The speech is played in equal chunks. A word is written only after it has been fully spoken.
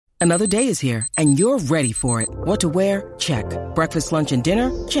Another day is here, and you're ready for it. What to wear? Check. Breakfast, lunch, and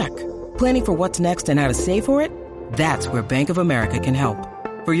dinner? Check. Planning for what's next and how to save for it? That's where Bank of America can help.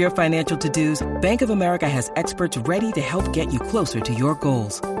 For your financial to-dos, Bank of America has experts ready to help get you closer to your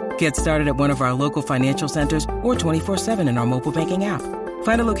goals. Get started at one of our local financial centers or 24/7 in our mobile banking app.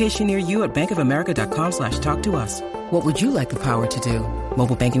 Find a location near you at bankofamerica.com/talktous. What would you like the power to do?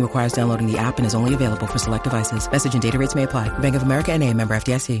 Mobile banking requires downloading the app and is only available for select devices. Message and data rates may apply. Bank of America N.A., member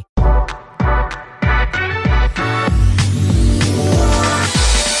FDIC.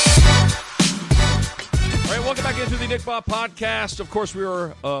 Welcome back into the Nick Bob Podcast. Of course, we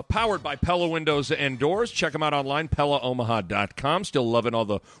are powered by Pella Windows and Doors. Check them out online, PellaOmaha.com. Still loving all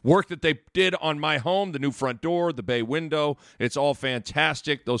the work that they did on my home, the new front door, the bay window. It's all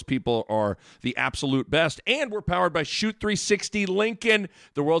fantastic. Those people are the absolute best. And we're powered by Shoot 360 Lincoln,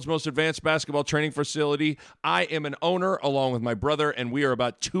 the world's most advanced basketball training facility. I am an owner along with my brother, and we are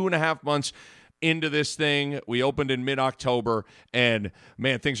about 2.5 months into this thing. We opened in mid-October, and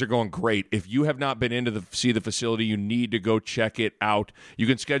man, things are going great. If you have not been into see the facility, you need to go check it out. You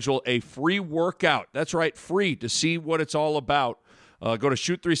can schedule a free workout. That's right, free, to see what it's all about. Go to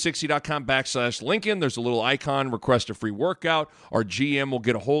shoot360.com/Lincoln. There's a little icon, request a free workout. Our GM will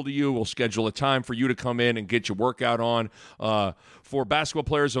get a hold of you. We'll schedule a time for you to come in and get your workout on. For basketball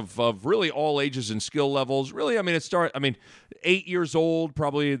players of really all ages and skill levels, really, 8 years old,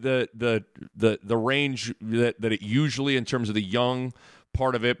 probably the range that it usually in terms of the young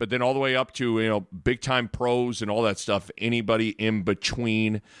part of it, but then all the way up to big time pros and all that stuff. Anybody in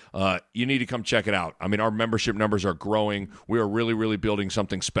between, you need to come check it out. I mean, our membership numbers are growing. We are really, really building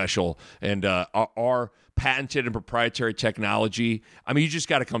something special, and our patented and proprietary technology. I mean, you just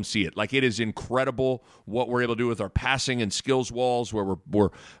got to come see it. Like, it is incredible what we're able to do with our passing and skills walls, where we're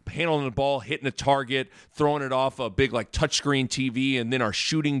handling the ball, hitting a target, throwing it off a big touchscreen TV, and then our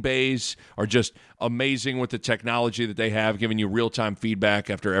shooting bays are just amazing with the technology that they have, giving you real-time feedback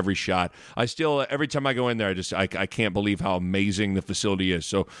after every shot. Every time I go in there, I can't believe how amazing the facility is.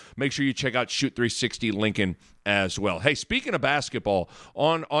 So make sure you check out Shoot 360 Lincoln as well. Hey, speaking of basketball,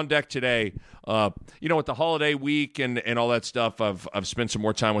 on deck today, with the holiday week and all that stuff, I've spent some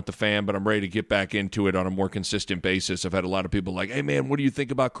more time with the fam, but I'm ready to get back into it on a more consistent basis. I've had a lot of people like, hey, man, what do you think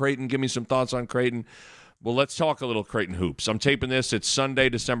about Creighton? Give me some thoughts on Creighton. Well, let's talk a little Creighton hoops. I'm taping this. It's Sunday,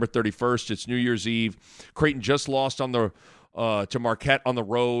 December 31st. It's New Year's Eve. Creighton just lost to Marquette on the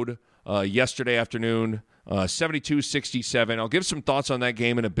road yesterday afternoon, 72-67. I'll give some thoughts on that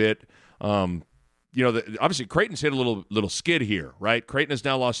game in a bit. Obviously Creighton's hit a little skid here, right? Creighton has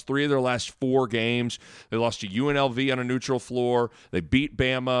now lost 3 of their last 4 games. They lost to UNLV on a neutral floor. They beat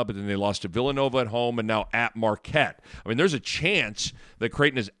Bama, but then they lost to Villanova at home and now at Marquette. I mean, there's a chance that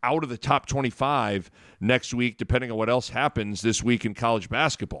Creighton is out of the top 25 next week, depending on what else happens this week in college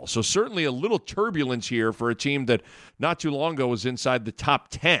basketball. So certainly a little turbulence here for a team that not too long ago was inside the top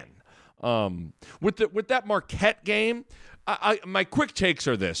 10. With that Marquette game, my quick takes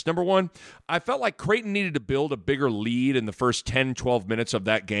are this. Number one, I felt like Creighton needed to build a bigger lead in the first 10, 12 minutes of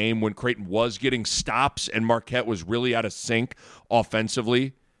that game when Creighton was getting stops and Marquette was really out of sync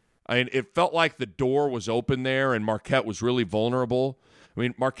offensively. I mean, it felt like the door was open there and Marquette was really vulnerable. I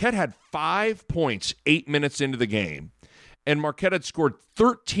mean, Marquette had 5 points 8 minutes into the game, and Marquette had scored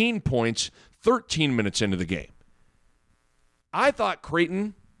 13 points 13 minutes into the game. I thought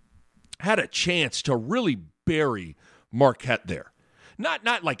Creighton had a chance to really bury Marquette there.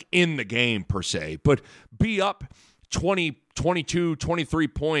 Not like in the game per se, but be up 20, 22, 23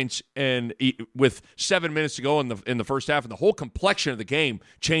 points and with 7 minutes to go in the first half, and the whole complexion of the game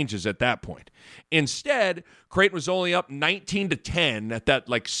changes at that point. Instead, Creighton was only up 19-10 at that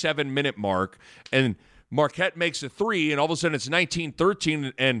 7-minute mark, and Marquette makes a 3, and all of a sudden it's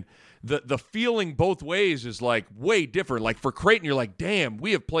 19-13, and the feeling both ways is way different. Like for Creighton, you're like, damn,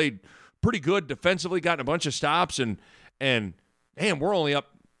 we have played pretty good defensively, gotten a bunch of stops, and damn, we're only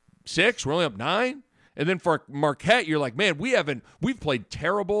up 6, we're only up 9. And then for Marquette, you're like, man, we've played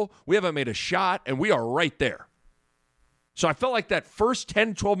terrible, we haven't made a shot, and we are right there. So I felt like that first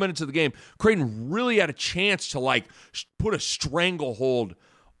 10, 12 minutes of the game, Creighton really had a chance to put a stranglehold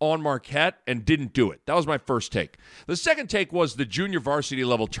on Marquette and didn't do it. That was my first take. The second take was the junior varsity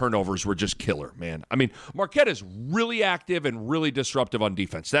level turnovers were just killer, man. I mean, Marquette is really active and really disruptive on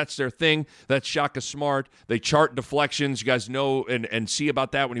defense. That's their thing. That's Shaka Smart. They chart deflections. You guys know and see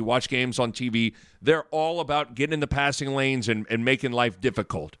about that when you watch games on TV. They're all about getting in the passing lanes and making life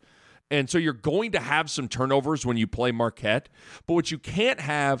difficult. And so you're going to have some turnovers when you play Marquette, but what you can't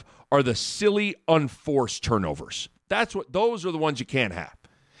have are the silly, unforced turnovers. Those are the ones you can't have.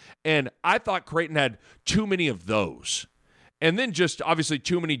 And I thought Creighton had too many of those. And then just obviously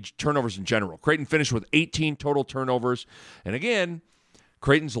too many turnovers in general. Creighton finished with 18 total turnovers. And again,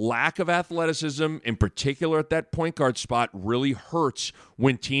 Creighton's lack of athleticism, in particular at that point guard spot, really hurts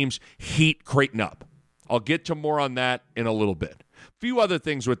when teams heat Creighton up. I'll get to more on that in a little bit. A few other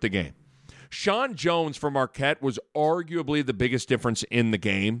things with the game. Sean Jones for Marquette was arguably the biggest difference in the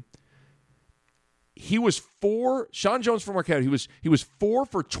game. Sean Jones for Marquette, he was 4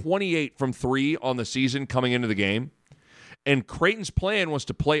 for 28 from 3 on the season coming into the game. And Creighton's plan was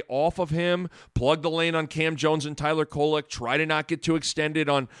to play off of him, plug the lane on Cam Jones and Tyler Kolek, try to not get too extended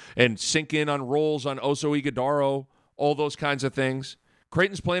on and sink in on rolls on Oso Ighodaro, all those kinds of things.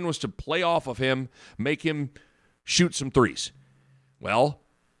 Creighton's plan was to play off of him, make him shoot some threes. Well,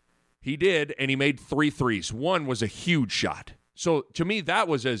 he did, and he made 3 threes. One was a huge shot. So to me, that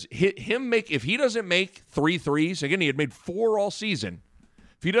was if he doesn't make 3 threes, again, he had made 4 all season.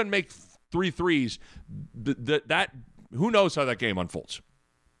 If he doesn't make 3 threes, that who knows how that game unfolds.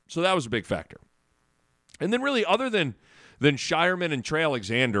 So that was a big factor. And then really, other than Shireman and Trey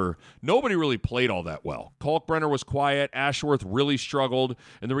Alexander, nobody really played all that well. Kalkbrenner was quiet. Ashworth really struggled.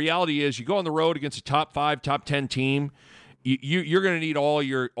 And the reality is, you go on the road against a top 5, top 10 team, you're going to need all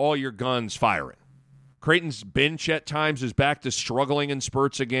your guns firing. Creighton's bench at times is back to struggling in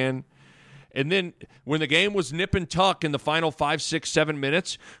spurts again. And then when the game was nip and tuck in the final 5, 6, 7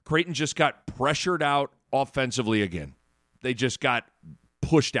 minutes, Creighton just got pressured out offensively again. They just got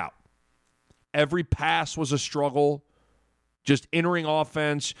pushed out. Every pass was a struggle. Just entering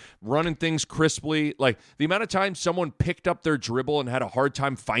offense, running things crisply. Like, the amount of times someone picked up their dribble and had a hard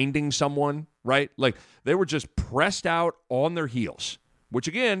time finding someone, right? Like, they were just pressed out on their heels. Which,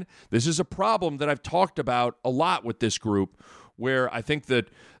 again, this is a problem that I've talked about a lot with this group, where I think that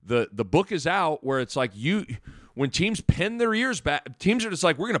the book is out, where it's like when teams pen their ears back, teams are just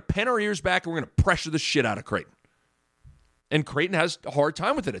like, we're going to pen our ears back and we're going to pressure the shit out of Creighton. And Creighton has a hard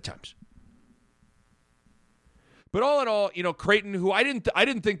time with it at times. But all in all, Creighton, who I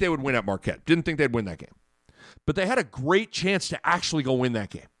didn't think they would win at Marquette, didn't think they'd win that game. But they had a great chance to actually go win that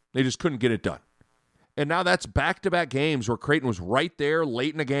game. They just couldn't get it done. And now that's back-to-back games where Creighton was right there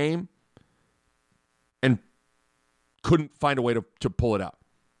late in the game and couldn't find a way to pull it out.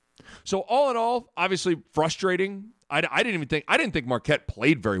 So all in all, obviously frustrating. I didn't think Marquette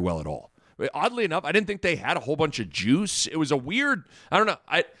played very well at all. Oddly enough, I didn't think they had a whole bunch of juice. It was a weird, I don't know.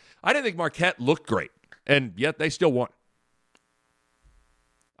 I didn't think Marquette looked great, and yet they still won.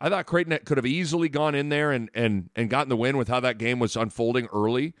 I thought Creighton could have easily gone in there and gotten the win with how that game was unfolding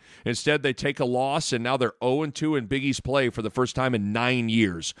early. Instead, they take a loss, and now they're 0-2 in Big East play for the first time in 9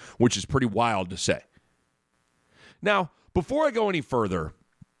 years, which is pretty wild to say. Now, before I go any further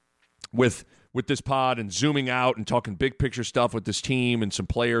with this pod and zooming out and talking big picture stuff with this team and some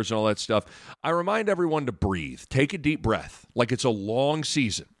players and all that stuff, I remind everyone to breathe. Take a deep breath, like it's a long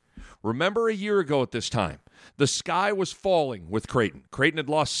season. Remember a year ago at this time, the sky was falling with Creighton. Creighton had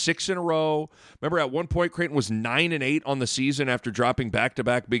lost 6 in a row. Remember, at one point, Creighton was 9-8 on the season after dropping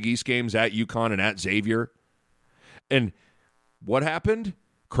back-to-back Big East games at UConn and at Xavier. And what happened?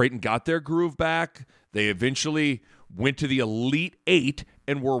 Creighton got their groove back. They eventually went to the Elite 8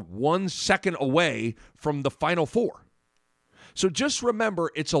 and were 1 second away from the Final 4. So just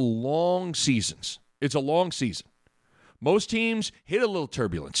remember, it's a long season. It's a long season. Most teams hit a little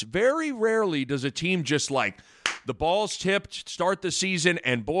turbulence. Very rarely does a team just like the ball's tipped, start the season,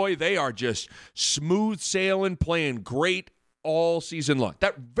 and boy, they are just smooth sailing, playing great all season long.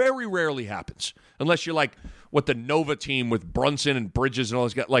 That very rarely happens. Unless you're like what the Nova team with Brunson and Bridges and all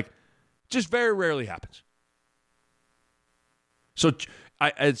those guys. Like, just very rarely happens. So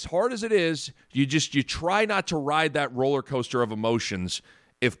as hard as it is, you try not to ride that roller coaster of emotions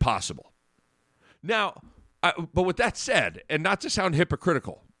if possible. Now, but with that said, and not to sound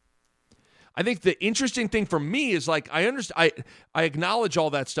hypocritical, I think the interesting thing for me is, like, I acknowledge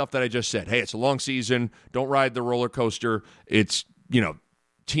all that stuff that I just said. Hey, it's a long season. Don't ride the roller coaster. It's,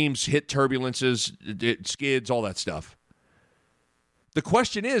 teams hit turbulences, it skids, all that stuff. The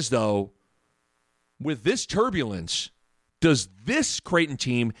question is, though, with this turbulence, does this Creighton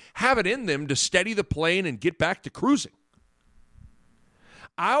team have it in them to steady the plane and get back to cruising?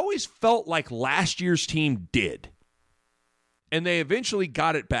 I always felt like last year's team did, and they eventually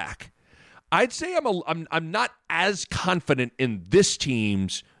got it back. I'd say I'm not as confident in this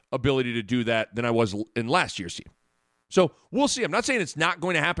team's ability to do that than I was in last year's team. So we'll see. I'm not saying it's not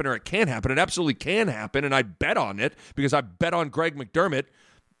going to happen or it can't happen. It absolutely can happen, and I bet on it because I bet on Greg McDermott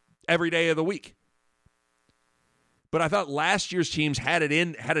every day of the week. But I thought last year's teams had it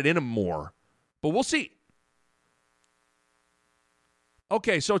in them more. But we'll see.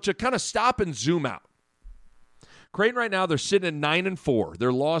 Okay, so to kind of stop and zoom out, Creighton right now, they're sitting at 9-4.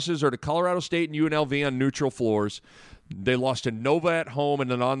 Their losses are to Colorado State and UNLV on neutral floors. They lost to Nova at home and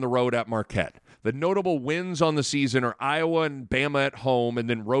then on the road at Marquette. The notable wins on the season are Iowa and Bama at home, and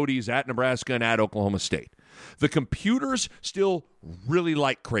then roadies at Nebraska and at Oklahoma State. The computers still really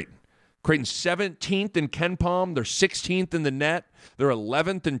like Creighton. Creighton's 17th in KenPom. They're 16th in the net. They're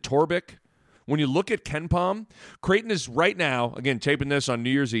 11th in Torvik. When you look at KenPom, Creighton is right now, again, taping this on New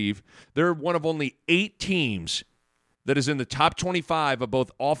Year's Eve, they're one of only 8 teams that is in the top 25 of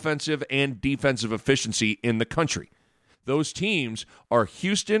both offensive and defensive efficiency in the country. Those teams are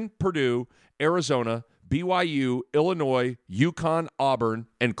Houston, Purdue, Arizona, BYU, Illinois, UConn, Auburn,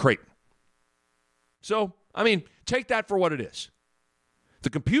 and Creighton. So, I mean, take that for what it is.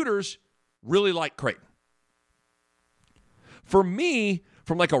 The computers really like Creighton. For me,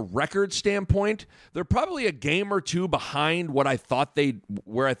 from like a record standpoint, they're probably a game or two behind where I thought they'd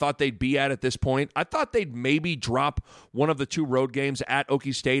be at this point. I thought they'd maybe drop one of the 2 road games at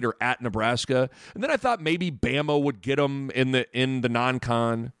Okie State or at Nebraska, and then I thought maybe Bama would get them in the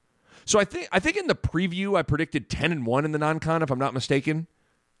non-con. So I think in the preview I predicted 10-1 in the non-con, if I'm not mistaken.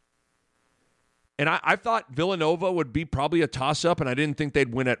 And I thought Villanova would be probably a toss-up, and I didn't think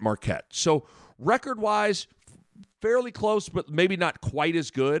they'd win at Marquette. So record-wise, fairly close, but maybe not quite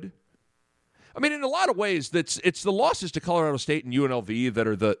as good. I mean, in a lot of ways, it's the losses to Colorado State and UNLV that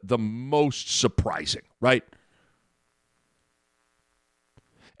are the most surprising, right?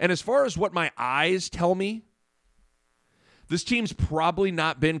 And as far as what my eyes tell me, this team's probably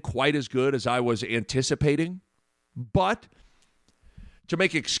not been quite as good as I was anticipating. But to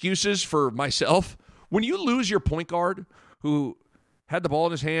make excuses for myself, when you lose your point guard who had the ball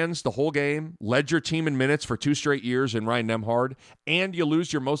in his hands the whole game, led your team in minutes for 2 straight years in Ryan Nembhard, and you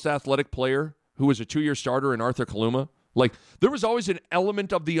lose your most athletic player who was a 2-year starter in Arthur Kaluma, like there was always an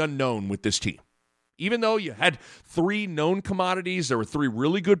element of the unknown with this team. Even though you had 3 known commodities, there were 3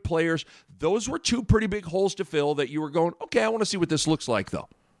 really good players, those were 2 pretty big holes to fill that you were going, okay, I want to see what this looks like, though.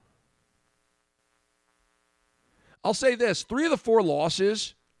 I'll say this, 3 of the 4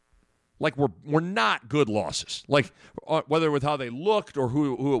 losses, like, were not good losses. Like, whether with how they looked or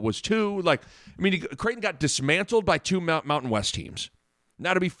who it was to. Like, I mean, Creighton got dismantled by 2 Mountain West teams.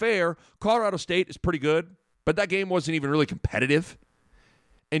 Now, to be fair, Colorado State is pretty good, but that game wasn't even really competitive.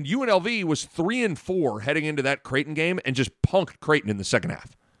 And UNLV was 3-4 heading into that Creighton game and just punked Creighton in the second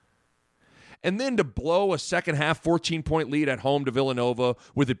half. And then to blow a second half 14-point lead at home to Villanova,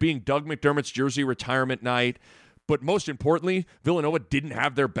 with it being Doug McDermott's jersey retirement night. But most importantly, Villanova didn't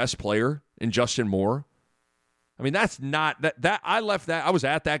have their best player in Justin Moore. I mean, that's not that I left that. I was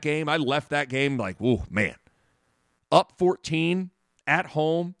at that game. I left that game like, oh man. Up 14 at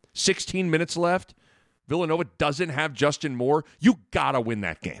home, 16 minutes left. Villanova doesn't have Justin Moore. You got to win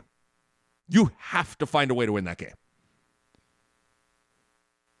that game. You have to find a way to win that game.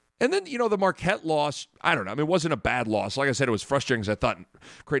 And then, the Marquette loss, I don't know. I mean, it wasn't a bad loss. Like I said, it was frustrating because I thought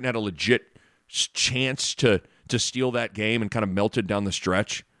Creighton had a legit chance to steal that game and kind of melted down the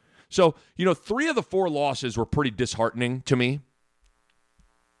stretch. So, 3 of the 4 losses were pretty disheartening to me.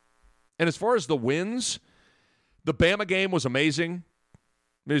 And as far as the wins, the Bama game was amazing.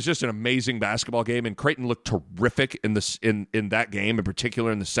 It was just an amazing basketball game, and Creighton looked terrific in that game, in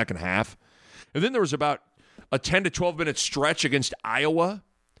particular in the second half. And then there was about a 10 to 12-minute stretch against Iowa,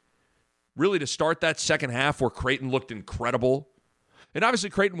 really to start that second half where Creighton looked incredible. And obviously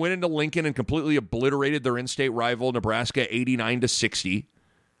Creighton went into Lincoln and completely obliterated their in-state rival, Nebraska, 89-60.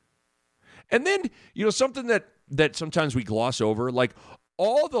 And then, something that sometimes we gloss over, like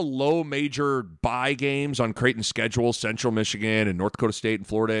all the low major bye games on Creighton's schedule, Central Michigan and North Dakota State and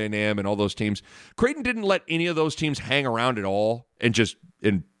Florida A&M and all those teams, Creighton didn't let any of those teams hang around at all and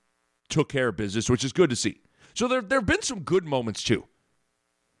took care of business, which is good to see. So there have been some good moments too.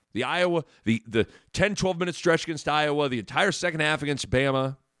 The Iowa, the 10, 12-minute stretch against Iowa, the entire second half against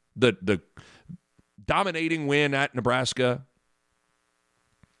Bama, the dominating win at Nebraska.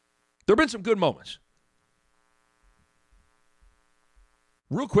 There have been some good moments.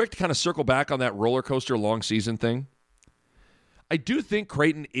 Real quick to kind of circle back on that roller coaster long season thing. I do think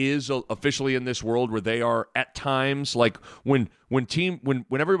Creighton is officially in this world where they are at times, like when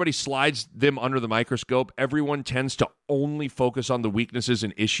everybody slides them under the microscope, everyone tends to only focus on the weaknesses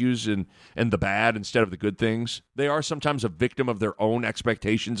and issues and the bad instead of the good things. They are sometimes a victim of their own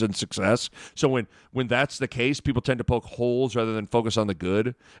expectations and success. So when that's the case, people tend to poke holes rather than focus on the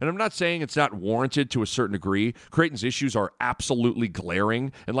good. And I'm not saying it's not warranted to a certain degree. Creighton's issues are absolutely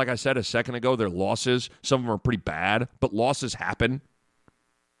glaring. And like I said a second ago, their losses, some of them are pretty bad, but losses happen.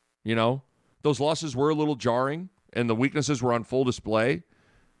 Those losses were a little jarring, and the weaknesses were on full display.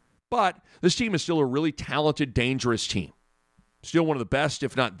 But this team is still a really talented, dangerous team. Still one of the best,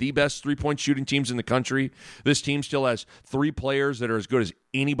 if not the best, three-point shooting teams in the country. This team still has 3 players that are as good as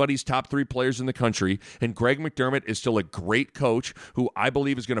anybody's top 3 players in the country. And Greg McDermott is still a great coach who I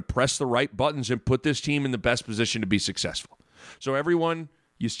believe is going to press the right buttons and put this team in the best position to be successful. So everyone,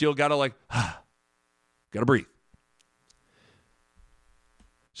 you still got to got to breathe.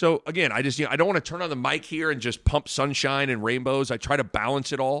 So again, I don't want to turn on the mic here and just pump sunshine and rainbows. I try to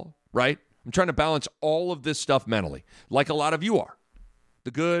balance it all, right? I'm trying to balance all of this stuff mentally, like a lot of you are.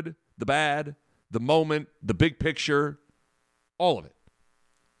 The good, the bad, the moment, the big picture, all of it.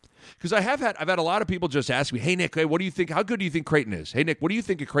 Because I've had a lot of people just ask me, hey, Nick, what do you think? How good do you think Creighton is? Hey, Nick, what do you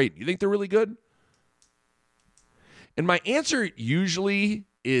think of Creighton? You think they're really good? And my answer usually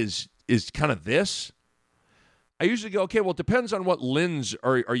is kind of this. I usually go, okay, well, it depends on what lens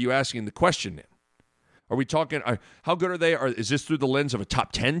are you asking the question in. Are we talking, how good are they? Is this through the lens of a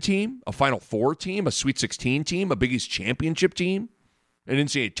top 10 team, a Final Four team, a Sweet 16 team, a Big East championship team, an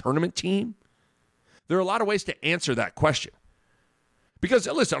NCAA tournament team? There are a lot of ways to answer that question. Because,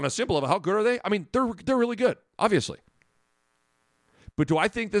 listen, on a simple level, how good are they? I mean, they're really good, obviously. But do I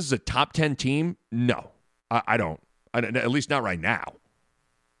think this is a top 10 team? No, I don't. At least not right now.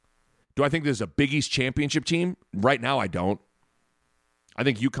 Do I think this is a Big East championship team? Right now, I don't. I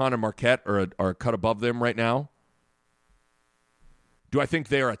think UConn and Marquette are a cut above them right now. Do I think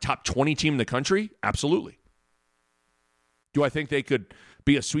they are a top 20 team in the country? Absolutely. Do I think they could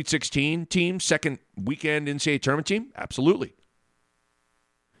be a Sweet 16 team, second weekend NCAA tournament team? Absolutely.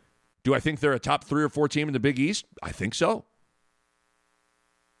 Do I think they're a top 3 or 4 team in the Big East? I think so.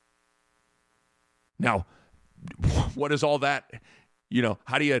 Now, what is all that?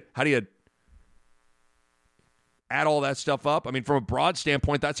 How do you add all that stuff up? I mean, from a broad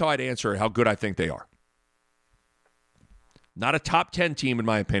standpoint, that's how I'd answer it, how good I think they are. Not a top 10 team, in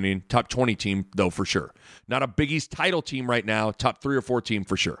my opinion. Top 20 team, though, for sure. Not a Big East title team right now. Top 3 or 4 team,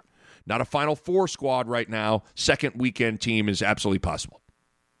 for sure. Not a Final Four squad right now. Second weekend team is absolutely possible.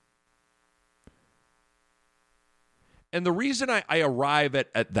 And the reason I arrive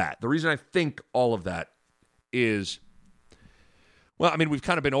at that, the reason I think all of that is, well, I mean, we've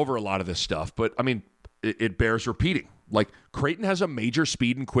kind of been over a lot of this stuff, but, I mean, it bears repeating. Like, Creighton has a major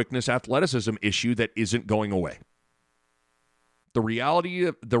speed and quickness athleticism issue that isn't going away. The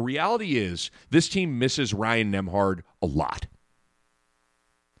reality is this team misses Ryan Nembhard a lot.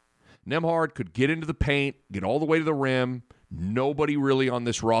 Nembhard could get into the paint, get all the way to the rim. Nobody really on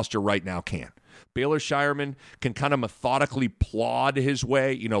this roster right now can. Baylor Shireman can kind of methodically plod his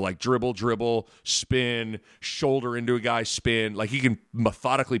way, like dribble, spin, shoulder into a guy, spin. Like, he can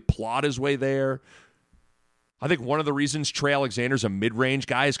methodically plod his way there. I think one of the reasons Trey Alexander's a mid-range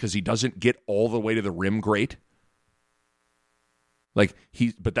guy is because he doesn't get all the way to the rim great.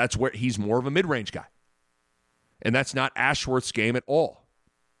 But that's where he's more of a mid-range guy. And that's not Ashworth's game at all.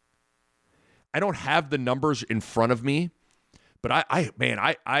 I don't have the numbers in front of me, but I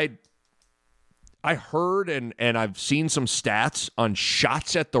heard and I've seen some stats on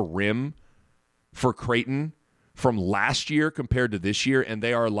shots at the rim for Creighton from last year compared to this year, and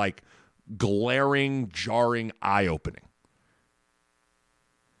they are like glaring, jarring, eye-opening.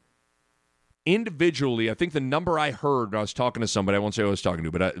 Individually, I think the number I heard when I was talking to somebody, I won't say who I was talking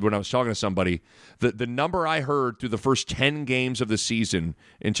to, but when I was talking to somebody, the number I heard through the first 10 games of the season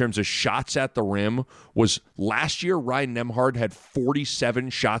in terms of shots at the rim was last year Ryan Nembhard had 47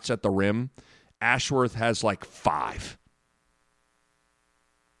 shots at the rim. Ashworth has like 5.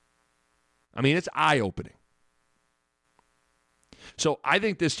 I mean, it's eye-opening. So I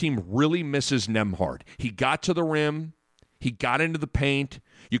think this team really misses Nembhard. He got to the rim. He got into the paint.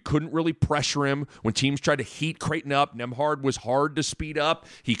 You couldn't really pressure him. When teams tried to heat Creighton up, Nembhard was hard to speed up.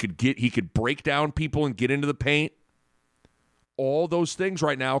 He could break down people and get into the paint. All those things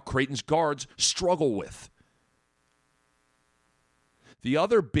right now, Creighton's guards struggle with. The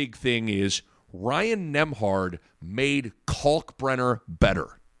other big thing is Ryan Nembhard made Kalkbrenner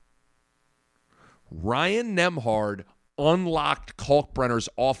better. Ryan Nembhard unlocked Kalkbrenner's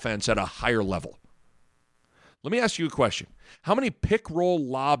offense at a higher level. Let me ask you a question. How many pick-roll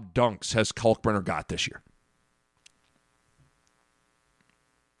lob dunks has Kalkbrenner got this year?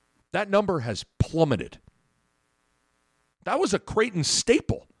 That number has plummeted. That was a Creighton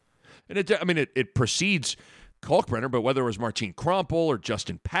staple. And it precedes Kalkbrenner, but whether it was Martine Krompel or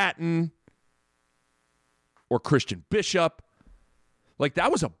Justin Patton or Christian Bishop,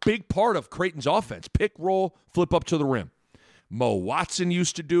 that was a big part of Creighton's offense. Pick, roll, flip up to the rim. Mo Watson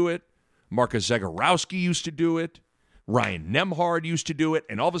used to do it. Marcus Zagorowski used to do it. Ryan Nembhard used to do it.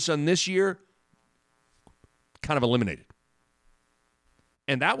 And all of a sudden this year, kind of eliminated.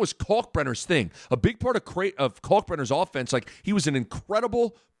 And that was Kalkbrenner's thing. A big part of Kalkbrenner's offense, like he was an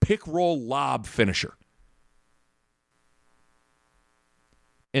incredible pick-roll lob finisher.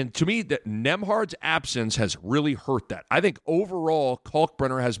 And to me, that Nembhard's absence has really hurt that. I think overall,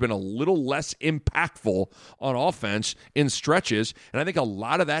 Kalkbrenner has been a little less impactful on offense in stretches, and I think a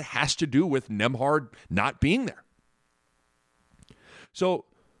lot of that has to do with Nembhard not being there. So,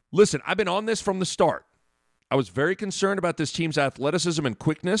 listen, I've been on this from the start. I was very concerned about this team's athleticism and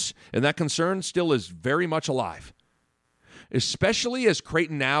quickness, and that concern still is very much alive. Especially as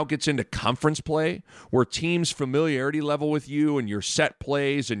Creighton now gets into conference play, where teams' familiarity level with you and your set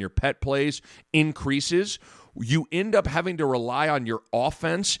plays and your pet plays increases, you end up having to rely on your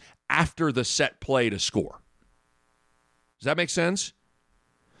offense after the set play to score. Does that make sense?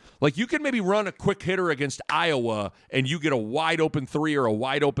 Like, you can maybe run a quick hitter against Iowa and you get a wide open three or a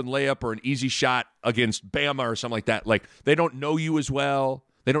wide open layup or an easy shot against Bama or something like that. Like, they don't know you as well.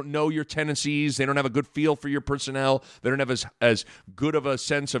 They don't know your tendencies. They don't have a good feel for your personnel. They don't have as good of a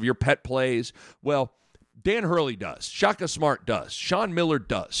sense of your pet plays. Well, Dan Hurley does. Shaka Smart does. Sean Miller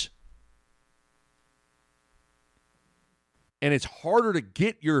does. And it's harder to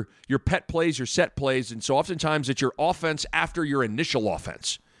get your pet plays, your set plays, and so oftentimes it's your offense after your initial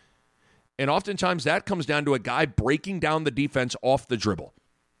offense. And oftentimes that comes down to a guy breaking down the defense off the dribble.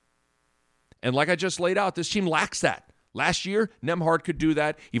 And like I just laid out, this team lacks that. Last year, Nembhard could do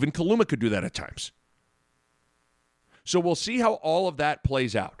that. Even Kaluma could do that at times. So we'll see how all of that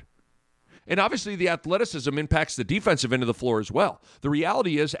plays out. And obviously, the athleticism impacts the defensive end of the floor as well. The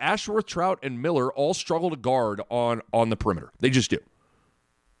reality is Ashworth, Trout, and Miller all struggle to guard on the perimeter. They just do.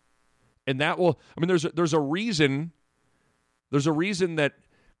 And that will, I mean, there's a reason that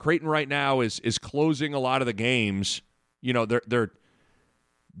Creighton right now is closing a lot of the games. You know, they're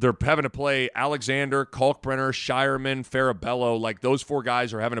having to play Alexander, Kalkbrenner, Shireman, Farabello. Like, those four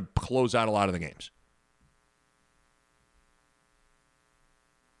guys are having to close out a lot of the games.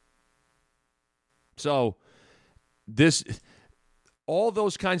 So all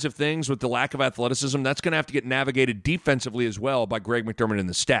those kinds of things with the lack of athleticism, that's going to have to get navigated defensively as well by Greg McDermott and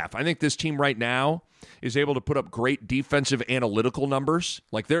the staff. I think this team right now is able to put up great defensive analytical numbers.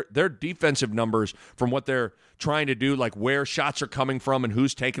 Like, their defensive numbers from what they're trying to do, like where shots are coming from and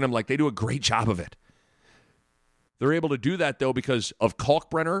who's taking them, like they do a great job of it. They're able to do that, though, because of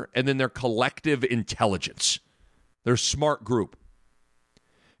Kalkbrenner and then their collective intelligence. They're a smart group.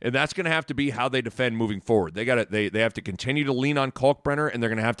 And that's going to have to be how they defend moving forward. They have to continue to lean on Kalkbrenner, and they're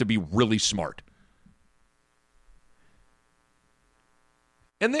going to have to be really smart.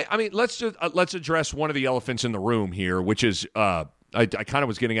 And let's address one of the elephants in the room here, which is I kind of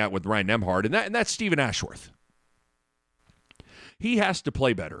was getting at with Ryan Nembhard, and that's Stephen Ashworth. He has to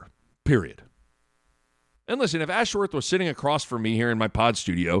play better, period. And listen, if Ashworth was sitting across from me here in my pod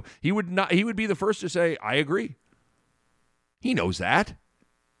studio, he would be the first to say, I agree. He knows that.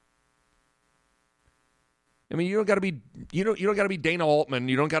 I mean, you don't got to be Dana Altman.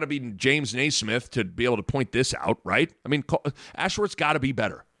 You don't got to be James Naismith to be able to point this out, right? I mean, Ashworth's got to be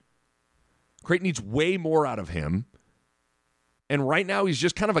better. Creighton needs way more out of him. And right now, he's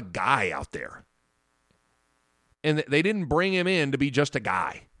just kind of a guy out there. And they didn't bring him in to be just a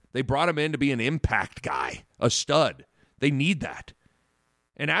guy. They brought him in to be an impact guy, a stud. They need that.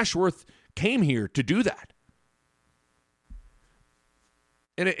 And Ashworth came here to do that.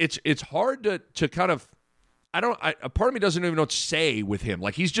 And it's hard to kind of, a part of me doesn't even know what to say with him.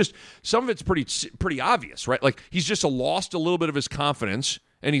 Like, he's just, some of it's pretty obvious, right? Like, he's just lost a little bit of his confidence,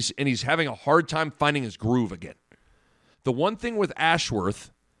 and he's having a hard time finding his groove again. The one thing with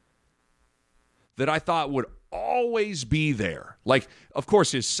Ashworth that I thought would always be there, like, of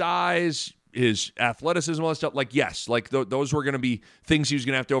course, his size, his athleticism, all that stuff, like, yes, like those were going to be things he was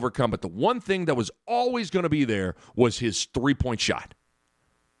going to have to overcome. But the one thing that was always going to be there was his three-point shot.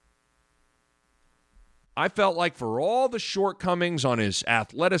 I felt like for all the shortcomings on his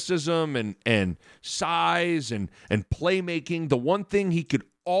athleticism and size and playmaking, the one thing he could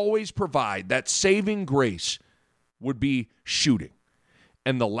always provide, that saving grace, would be shooting.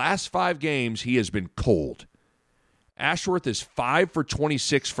 And the last 5 games, he has been cold. Ashworth is 5 for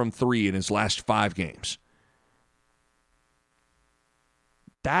 26 from 3 in his last 5 games.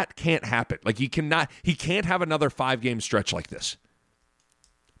 That can't happen. Like, he can't have another 5-game stretch like this.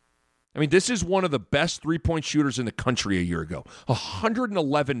 I mean, this is one of the best three-point shooters in the country a year ago.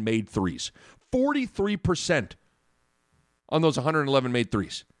 111 made threes. 43% on those 111 made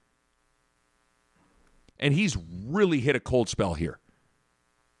threes. And he's really hit a cold spell here.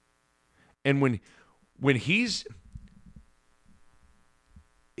 And when he's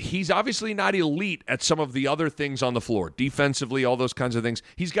he's obviously not elite at some of the other things on the floor. Defensively, all those kinds of things.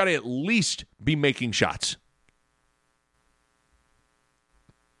 He's got to at least be making shots.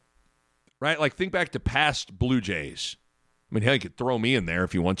 Right? Like, think back to past Blue Jays. I mean, hell, you could throw me in there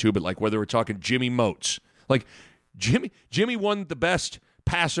if you want to, but like whether we're talking Jimmy Moats. Like, Jimmy won the best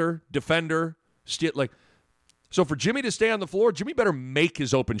passer, defender, so for Jimmy to stay on the floor, Jimmy better make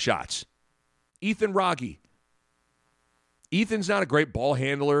his open shots. Ethan Wragge. Ethan's not a great ball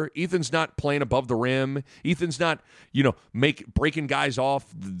handler. Ethan's not playing above the rim. Ethan's not, breaking guys off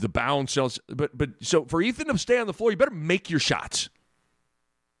the bounce. But so for Ethan to stay on the floor, you better make your shots.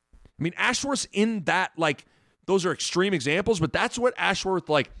 I mean, Ashworth's in that, like, those are extreme examples, but that's what Ashworth,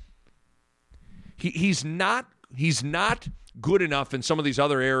 like, he's not good enough in some of these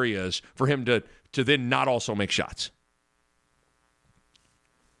other areas for him to then not also make shots.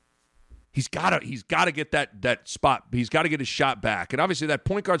 He's got to get that spot. He's got to get his shot back. And obviously that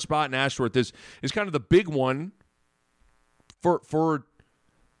point guard spot in Ashworth is kind of the big one for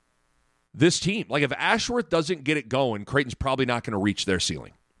this team. Like, if Ashworth doesn't get it going, Creighton's probably not going to reach their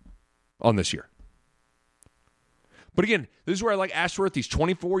ceiling on this year. But again, this is where I like Ashworth. He's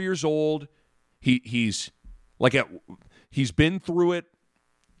 24 years old. He's been through it.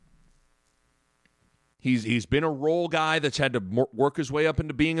 He's been a role guy that's had to work his way up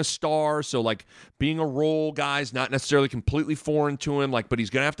into being a star. So, like, being a role guy is not necessarily completely foreign to him. Like, but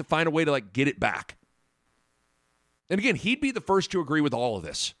he's going to have to find a way to, like, get it back. And again, he'd be the first to agree with all of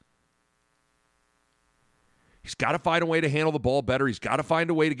this. He's got to find a way to handle the ball better. He's got to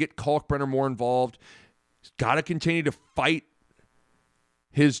find a way to get Kalkbrenner more involved. He's got to continue to fight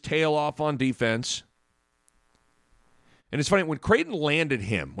his tail off on defense. And it's funny, when Creighton landed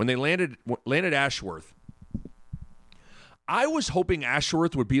him, when they landed Ashworth, I was hoping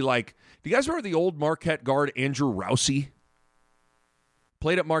Ashworth would be like, do you guys remember the old Marquette guard Andrew Rousey?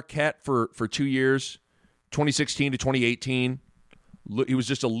 Played at Marquette for 2 years, 2016 to 2018. He was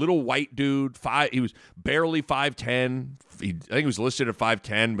just a little white dude. He was barely 5'10". I think he was listed at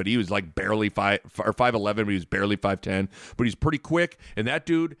 5'10", but he was like barely 5'11", but he was barely 5'10". But he's pretty quick, and that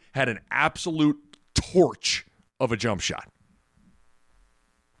dude had an absolute torch of a jump shot.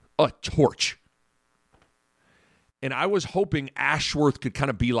 A torch. And I was hoping Ashworth could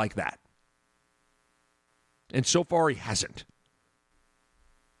kind of be like that. And so far, he hasn't.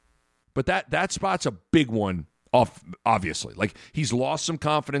 But that spot's a big one, obviously. Like, he's lost some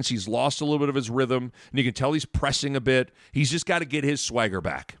confidence. He's lost a little bit of his rhythm. And you can tell he's pressing a bit. He's just got to get his swagger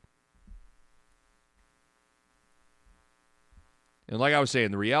back. And like I was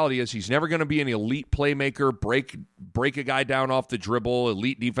saying, the reality is he's never going to be an elite playmaker, break a guy down off the dribble,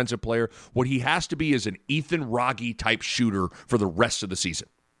 elite defensive player. What he has to be is an Ethan Wragge type shooter for the rest of the season,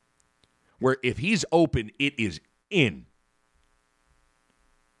 where if he's open, it is in,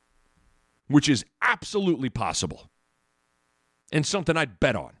 which is absolutely possible and something I'd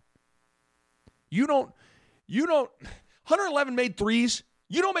bet on. You don't 111 made threes.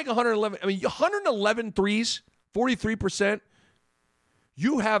 You don't make 111. I mean, 111 threes, 43%.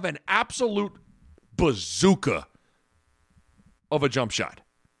 You have an absolute bazooka of a jump shot.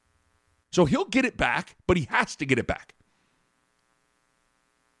 So he'll get it back, but he has to get it back.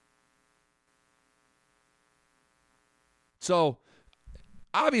 So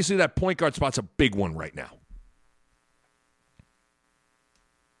obviously that point guard spot's a big one right now.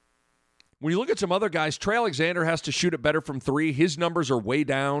 When you look at some other guys, Trey Alexander has to shoot it better from three. His numbers are way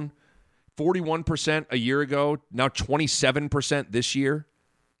down. 41% a year ago, now 27% this year.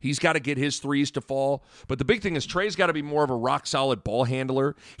 He's got to get his threes to fall. But the big thing is Trey's got to be more of a rock-solid ball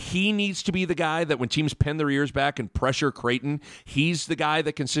handler. He needs to be the guy that when teams pin their ears back and pressure Creighton, he's the guy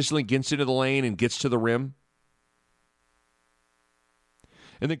that consistently gets into the lane and gets to the rim.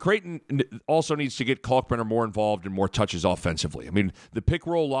 And then Creighton also needs to get Kalkbrenner more involved and more touches offensively. I mean, the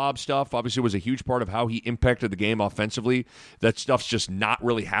pick-roll lob stuff obviously was a huge part of how he impacted the game offensively. That stuff's just not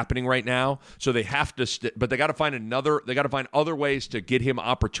really happening right now. So they have to, but they got to find other ways to get him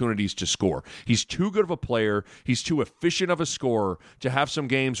opportunities to score. He's too good of a player. He's too efficient of a scorer to have some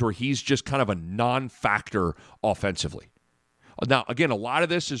games where he's just kind of a non-factor offensively. Now, again, a lot of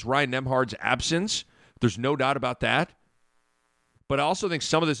this is Ryan Nembhard's absence. There's no doubt about that. But I also think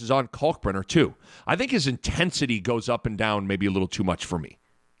some of this is on Kalkbrenner, too. I think his intensity goes up and down maybe a little too much for me.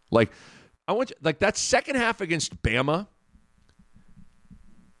 Like, that second half against Bama,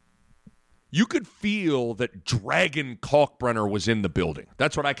 you could feel that Dragon Kalkbrenner was in the building.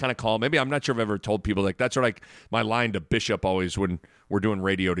 That's what I kind of call. Maybe I'm not sure if I've ever told people like that's what my line to Bishop always when we're doing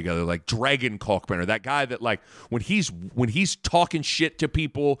radio together. Like Dragon Kalkbrenner, that guy that like when he's talking shit to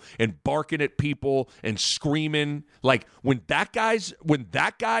people and barking at people and screaming, like when that guy's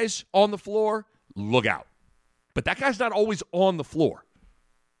on the floor, look out. But that guy's not always on the floor.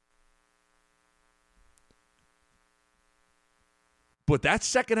 But that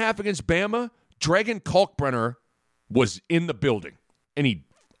second half against Bama, Dragon Kalkbrenner was in the building, and he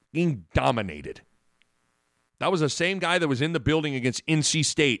dominated. That was the same guy that was in the building against NC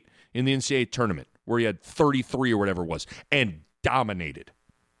State in the NCAA tournament, where he had 33 or whatever it was, and dominated.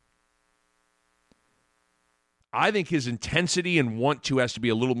 I think his intensity and want to has to be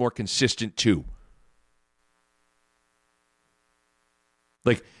a little more consistent, too.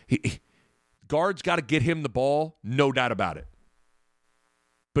 Like, guards got to get him the ball, no doubt about it.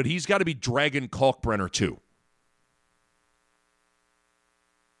 But he's got to be Dragon Kalkbrenner, too.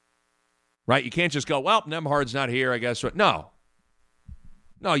 Right? You can't just go, well, Nemhard's not here, I guess. No,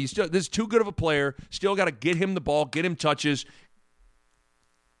 you still. This is too good of a player. Still got to get him the ball, get him touches.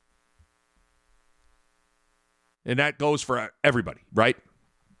 And that goes for everybody, right?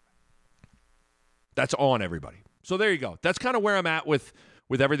 That's on everybody. So there you go. That's kind of where I'm at with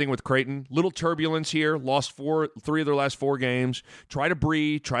everything with Creighton. Little turbulence here. Lost 3 of their last 4 games. Try to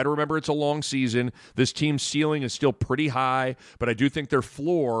breathe. Try to remember it's a long season. This team's ceiling is still pretty high, but I do think their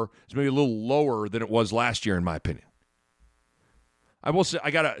floor is maybe a little lower than it was last year, in my opinion. I will say,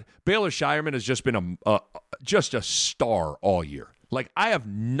 Baylor Shireman has just been just a star all year. Like, I have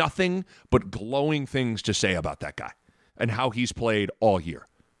nothing but glowing things to say about that guy and how he's played all year.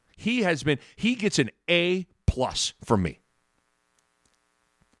 He gets an A+ from me.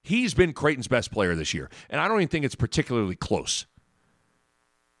 He's been Creighton's best player this year, and I don't even think it's particularly close.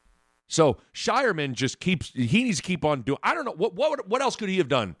 So Shireman he needs to keep on doing. I don't know what else could he have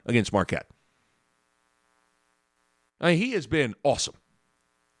done against Marquette. I mean, he has been awesome.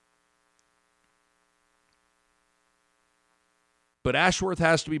 But Ashworth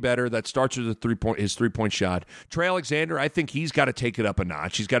has to be better. That starts with his three-point shot. Trey Alexander, I think he's got to take it up a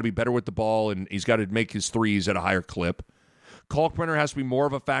notch. He's got to be better with the ball, and he's got to make his threes at a higher clip. Kalkbrenner has to be more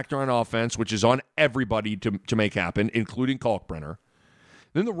of a factor on offense, which is on everybody to make happen, including Kalkbrenner.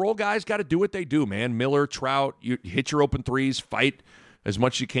 Then the role guys got to do what they do, man. Miller, Trout, you hit your open threes, fight as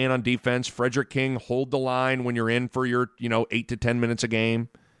much as you can on defense. Frederick King, hold the line when you're in for your 8 to 10 minutes a game.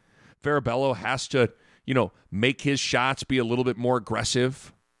 Farabello has to make his shots be a little bit more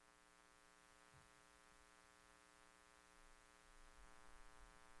aggressive.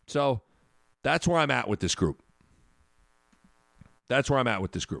 So that's where I'm at with this group. I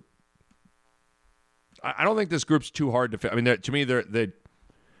don't think this group's too hard to fit. I mean, to me,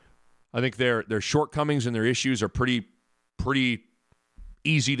 I think their shortcomings and their issues are pretty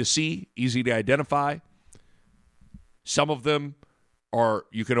easy to see, easy to identify. Some of them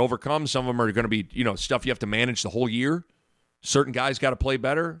you can overcome. Some of them are going to be, stuff you have to manage the whole year. Certain guys got to play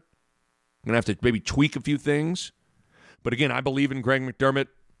better. I'm going to have to maybe tweak a few things. But again, I believe in Greg McDermott.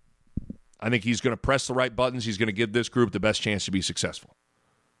 I think he's going to press the right buttons. He's going to give this group the best chance to be successful.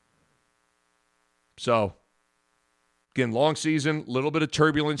 So, again, long season, little bit of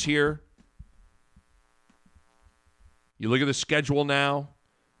turbulence here. You look at the schedule now.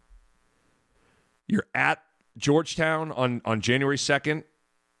 You're at Georgetown on January 2nd.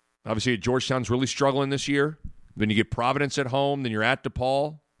 Obviously, Georgetown's really struggling this year. Then you get Providence at home. Then you're at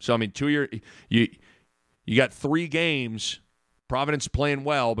DePaul. So, I mean, you got 3 games. Providence playing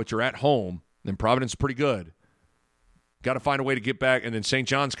well, but you're at home. Then Providence is pretty good. Got to find a way to get back. And then St.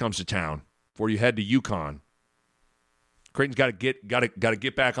 John's comes to town before you head to UConn. Creighton's got to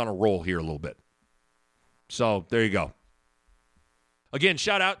get back on a roll here a little bit. So, there you go. Again,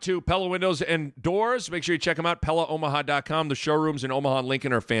 shout out to Pella Windows and Doors. Make sure you check them out, PellaOmaha.com. The showrooms in Omaha and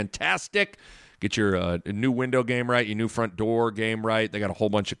Lincoln are fantastic. Get your new window game right, your new front door game right. They got a whole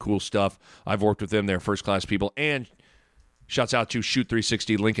bunch of cool stuff. I've worked with them. They're first-class people. And shouts out to Shoot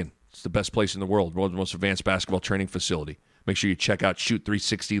 360 Lincoln. It's the best place in the world's most advanced basketball training facility. Make sure you check out Shoot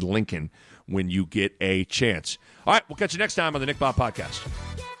 360 Lincoln when you get a chance. All right, we'll catch you next time on the Nick Bob Podcast.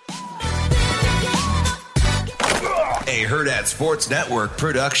 A Hurrdat Sports Network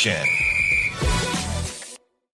production.